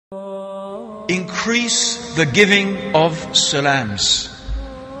increase the giving of salams.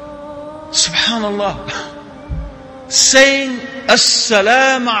 Subhanallah. Saying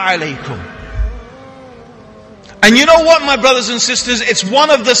As-Salaam alaykum. And you know what, my brothers and sisters? It's one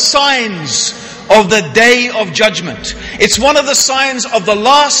of the signs of the day of judgment. It's one of the signs of the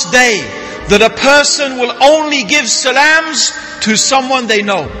last day that a person will only give salams to someone they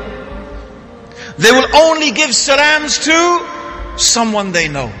know. They will only give salams to someone they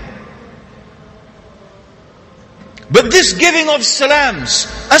know. But this giving of salams,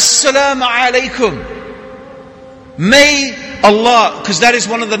 As-Salaam alaykum, may Allah, because that is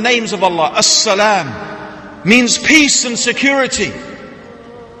one of the names of Allah, As-Salam, means peace and security.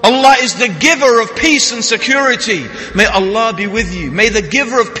 Allah is the giver of peace and security. May Allah be with you. May the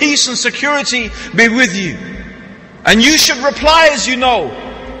giver of peace and security be with you. And you should reply, as you know,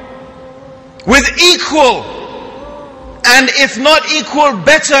 with equal, and if not equal,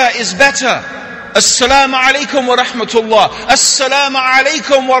 better is better. As-Salamu alaykum wa rahmatullah. As-Salamu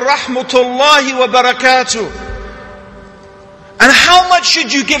alaykum wa rahmatullahi wa barakatuh. And how much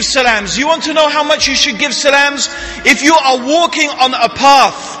should you give salams? You want to know how much you should give salams? If you are walking on a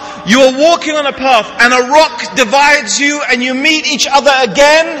path, you are walking on a path and a rock divides you and you meet each other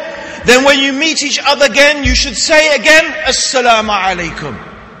again, then when you meet each other again, you should say again, As-Salamu alaykum.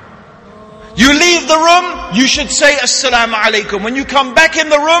 You leave the room, you should say As-Salamu alaykum. When you come back in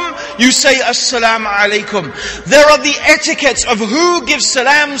the room, you say As-Salamu alaykum. There are the etiquettes of who gives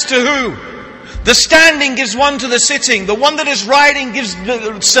salams to who. The standing gives one to the sitting. The one that is riding gives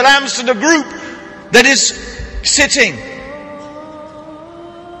the salams to the group that is sitting.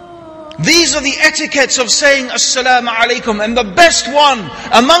 These are the etiquettes of saying As-Salamu alaykum. And the best one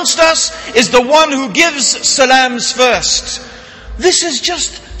amongst us is the one who gives salams first. This is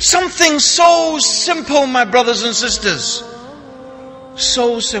just something so simple, my brothers and sisters.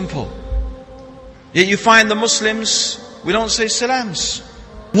 So simple. Yet you find the Muslims, we don't say salams.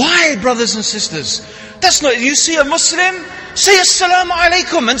 Why, brothers and sisters? That's not, you see a Muslim, say As-Salamu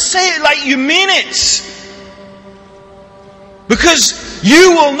alaykum and say it like you mean it. Because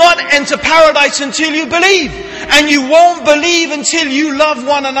you will not enter paradise until you believe. And you won't believe until you love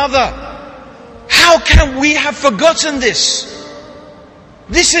one another. How can we have forgotten this?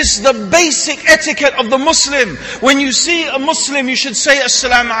 This is the basic etiquette of the Muslim. When you see a Muslim, you should say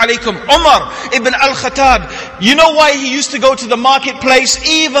As-Salamu alaykum. Umar ibn al-Khattab, you know why he used to go to the marketplace?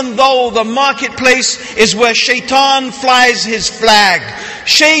 Even though the marketplace is where shaitan flies his flag.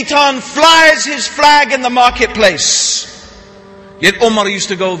 Shaitan flies his flag in the marketplace. Yet Umar used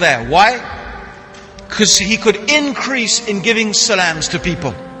to go there. Why? Because he could increase in giving salams to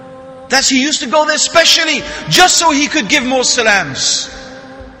people. He used to go there specially, just so he could give more salams.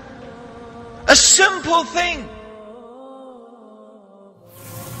 A simple thing.